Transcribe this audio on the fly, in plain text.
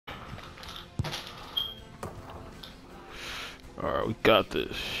Alright, we got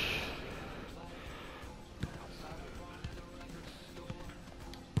this.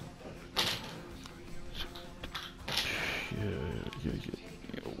 Yeah.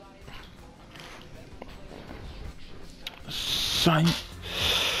 Sign.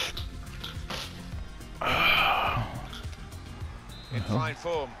 In fine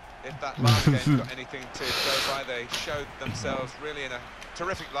form. If that last game got anything to go by, they showed themselves really in a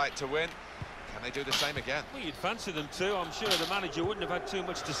terrific light to win. Can they do the same again? Well, you'd fancy them too. I'm sure the manager wouldn't have had too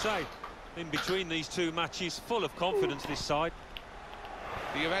much to say in between these two matches. Full of confidence, this side.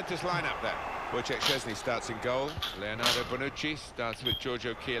 The Juventus lineup then. Wojciech Szczesny starts in goal. Leonardo Bonucci starts with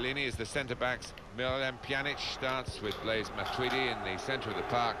Giorgio Chiellini as the centre-backs. Miralem Pjanic starts with Blaise Matuidi in the centre of the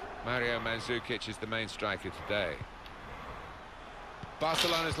park. Mario Mandzukic is the main striker today.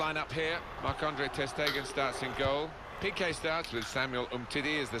 Barcelona's lineup here. Marc-Andre ter Stegen starts in goal. Piqué starts with Samuel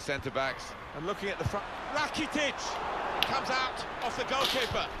Umtiti as the centre-backs. And looking at the front, Rakitic comes out off the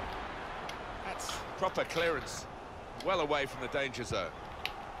goalkeeper. That's proper clearance, well away from the danger zone.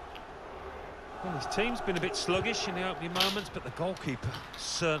 Well, his team's been a bit sluggish in the opening moments, but the goalkeeper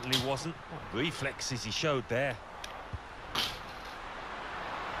certainly wasn't. What reflexes he showed there.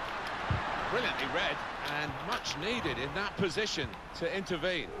 Brilliantly read and much needed in that position to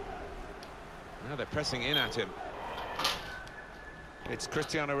intervene. Now they're pressing in at him. It's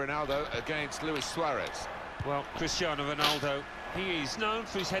Cristiano Ronaldo against Luis Suarez. Well, Cristiano Ronaldo, he is known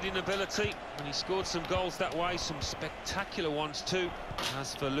for his heading ability, and he scored some goals that way, some spectacular ones too.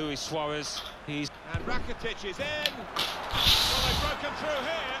 As for Luis Suarez, he's... And Rakitic is in. Well, they've broken through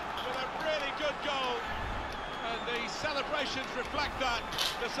here with a really good goal. And the celebrations reflect that.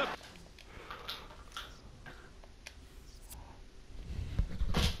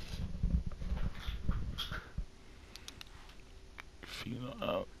 Feeling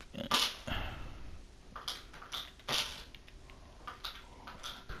up. Yeah.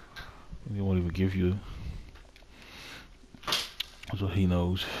 He won't even give you. That's what he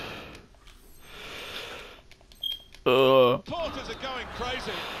knows. Supporters are going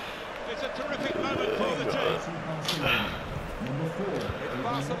crazy. It's a terrific moment for the team. It's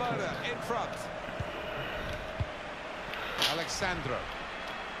Barcelona in front. Alexandro.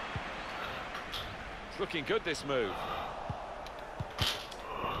 It's looking good, this move.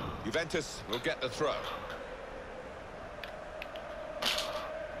 Juventus will get the throw.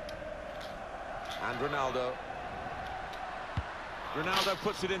 And Ronaldo. Ronaldo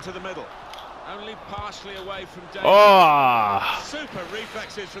puts it into the middle. Only partially away from danger. Oh! Super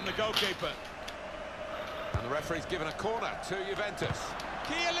reflexes from the goalkeeper. And the referee's given a corner to Juventus.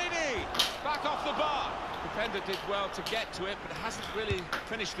 Chiellini back off the bar. Defender did well to get to it, but hasn't really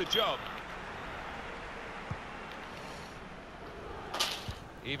finished the job.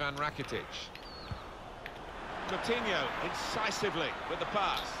 Ivan Rakitic. Coutinho incisively with the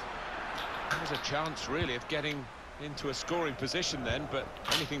pass. There's a chance really of getting into a scoring position then, but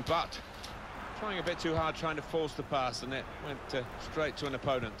anything but. Trying a bit too hard, trying to force the pass, and it went straight to an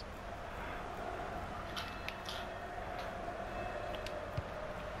opponent.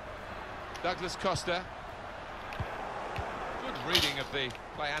 Douglas Costa. Good reading of the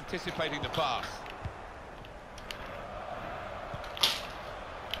play, anticipating the pass.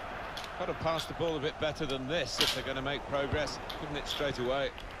 Got to pass the ball a bit better than this if they're going to make progress, giving it straight away.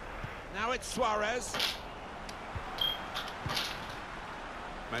 Now it's Suarez.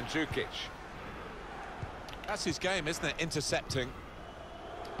 Mandzukic. That's his game, isn't it? Intercepting.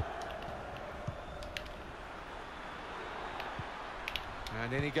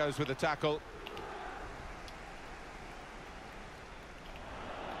 And in he goes with the tackle.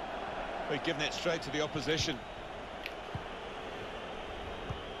 We've given it straight to the opposition.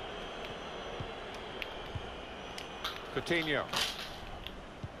 Coutinho.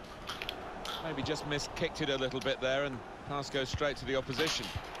 Maybe just kicked it a little bit there, and pass goes straight to the opposition.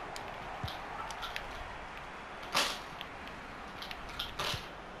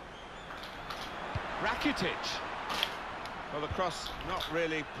 Rakitic. Well, the cross not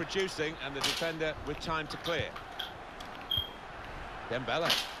really producing, and the defender with time to clear.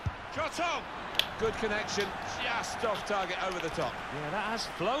 Dembele. Shot on! Good connection, just off target, over the top. Yeah, that has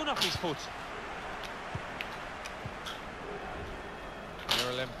flown off his foot.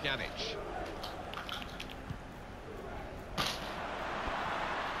 Miralem Pjanic.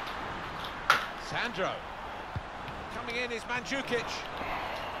 Sandro. Coming in is Mandzukic.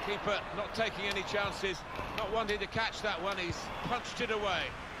 Keeper not taking any chances, not wanting to catch that one, he's punched it away.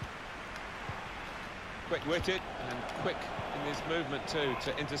 Quick-witted and quick in his movement too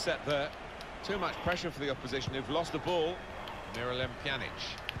to intercept there. Too much pressure for the opposition who've lost the ball. Miralem Pjanic.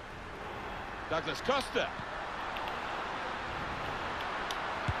 Douglas Costa.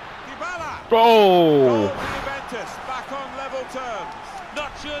 Dybala. Bro! Goal for Juventus, back on level terms.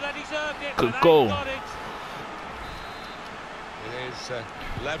 Not sure they deserved it, Good but goal. they got it. It is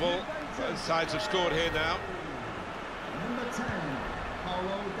level. Both sides have scored here now. Number 10,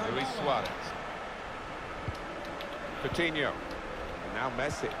 Paulo Luis Dybala. Suarez. Coutinho. And now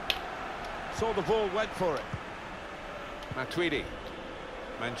Messi. Saw the ball, went for it. Matuidi.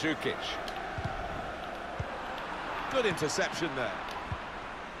 Mandzukic. Good interception there.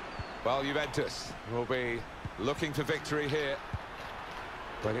 Well, Juventus will be looking for victory here.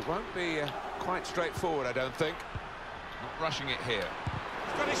 But it won't be quite straightforward, I don't think. Not rushing it here.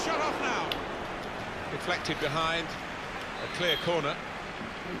 He's got his shot off now. Deflected behind. A clear corner.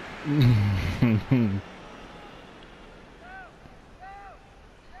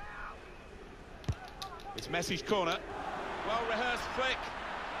 It's Messi's corner. Well-rehearsed flick.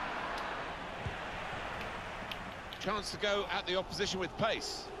 Chance to go at the opposition with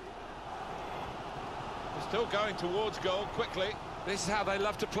pace. They're still going towards goal quickly. This is how they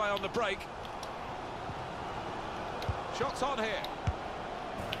love to play on the break. Shots on here.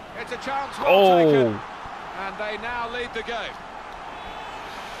 It's a chance well taken. Oh! And they now lead the game.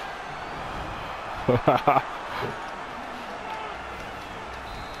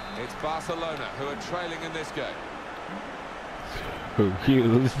 It's Barcelona who are trailing in this game. Who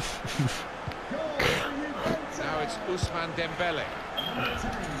heals? Now it's Ousmane Dembele. Number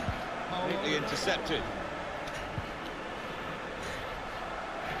 10, Paulo Neatly intercepted.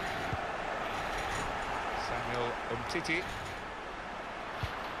 Samuel Umtiti.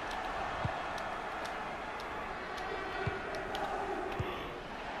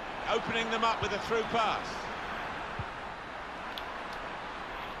 Opening them up with a through pass.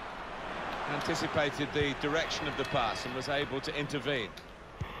 Anticipated the direction of the pass and was able to intervene.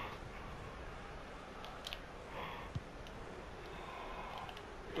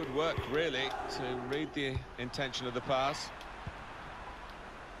 Good work, really, to read the intention of the pass.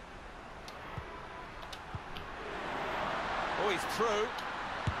 Oh, he's through.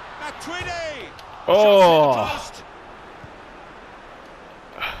 Matuidi! Oh! Shots in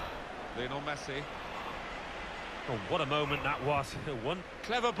the post. Lionel Messi. Oh, what a moment that was. One.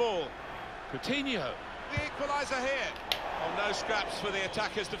 Clever ball. Coutinho. The equaliser here. Oh, no scraps for the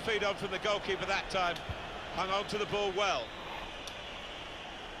attackers to feed on from the goalkeeper that time. Hung on to the ball well.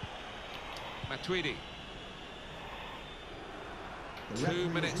 Matuidi. The 2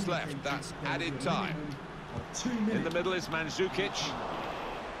 minutes left, that's added time. of 2 In the minutes. middle is Mandzukic.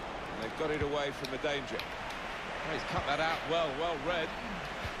 They've got it away from the danger. Oh, he's cut that out well read.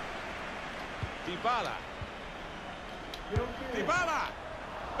 Dybala. Dybala!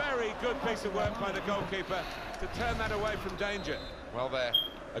 Very good piece of work by the goalkeeper to turn that away from danger. Well, they're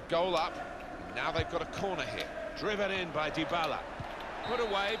a goal up. Now they've got a corner here. Driven in by Dybala. Put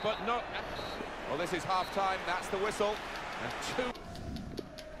away, but not... Well, this is half-time. That's the whistle. And 2...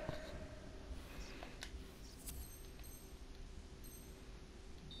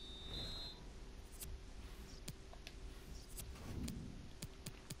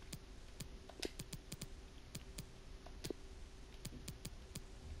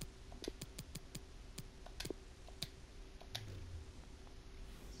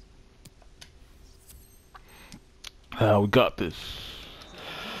 We got this.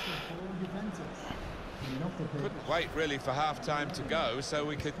 Couldn't wait really for half-time to go so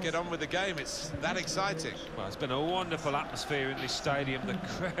we could get on with the game. It's that exciting. Well, it's been a wonderful atmosphere in this stadium. The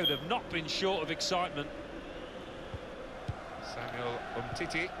crowd have not been short of excitement. Samuel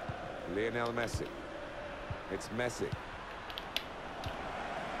Umtiti. Lionel Messi. It's Messi.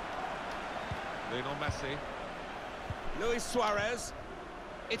 Lionel Messi. Luis Suarez.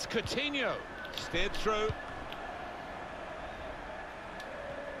 It's Coutinho. Steered through.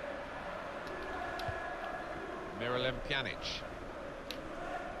 Miralem Pjanic.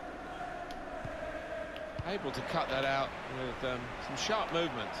 Able to cut that out with some sharp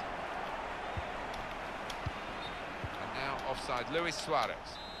movement. And now offside, Luis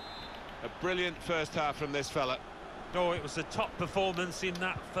Suarez. A brilliant first half from this fella. Oh, it was a top performance in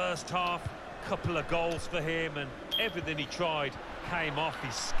that first half. Couple of goals for him, and everything he tried came off.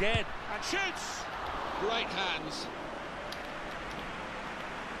 He's scared. And shoots! Great hands.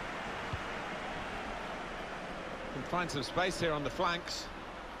 Can find some space here on the flanks.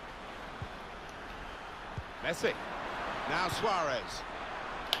 Messi. Now Suarez.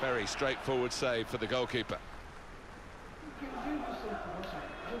 Very straightforward save for the goalkeeper.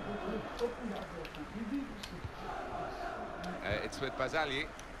 It's with Barzagli.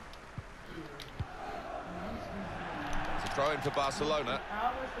 It's a throw in for Barcelona.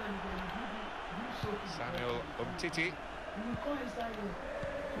 Samuel Umtiti.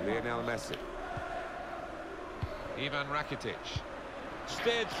 Lionel Messi. Ivan Rakitic.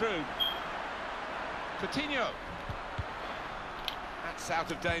 Steered through. Coutinho. That's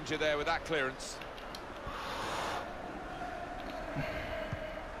out of danger there with that clearance.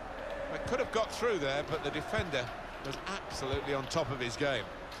 It could have got through there, but the defender was absolutely on top of his game.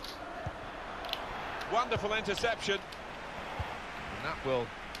 Wonderful interception. And that will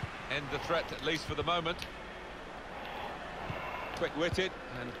end the threat, at least for the moment. Quick-witted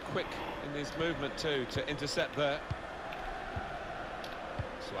and quick in his movement too to intercept there.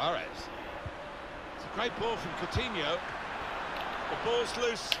 Suarez. It's a great ball from Coutinho. The ball's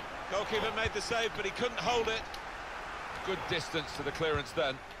loose. Goalkeeper made the save, but he couldn't hold it. Good distance to the clearance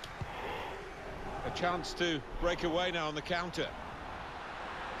then. A chance to break away now on the counter.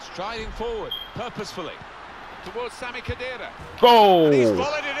 Striding forward, purposefully. Towards Sami Khedira. Goal! He's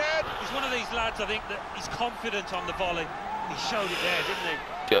volleyed it in. He's one of these lads, I think, that he's confident on the volley. He showed it there, didn't he?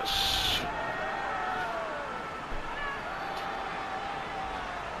 Yes.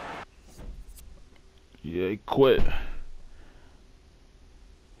 Yeah, he quit.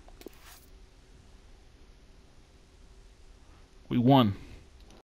 We won.